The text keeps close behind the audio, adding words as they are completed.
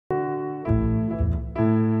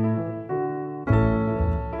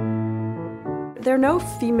There are no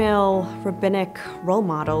female rabbinic role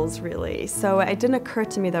models, really, so it didn't occur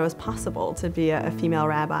to me that it was possible to be a female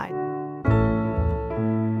rabbi.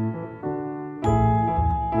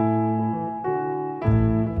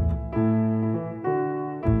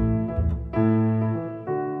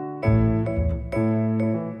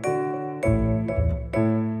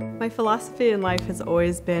 My philosophy in life has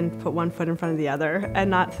always been put one foot in front of the other and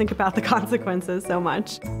not think about the consequences so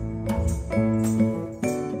much.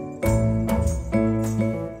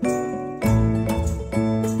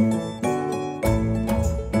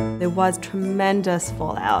 There was tremendous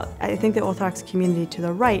fallout. I think the Orthodox community to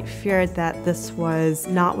the right feared that this was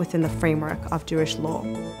not within the framework of Jewish law.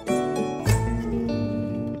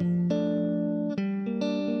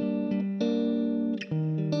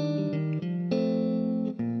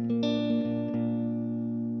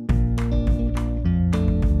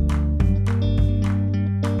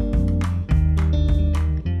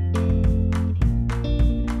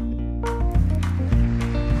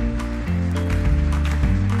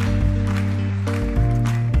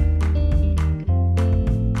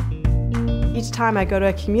 Each time I go to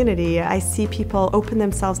a community, I see people open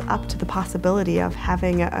themselves up to the possibility of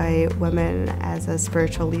having a woman as a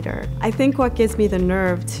spiritual leader. I think what gives me the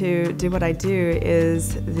nerve to do what I do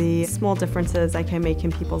is the small differences I can make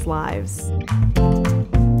in people's lives.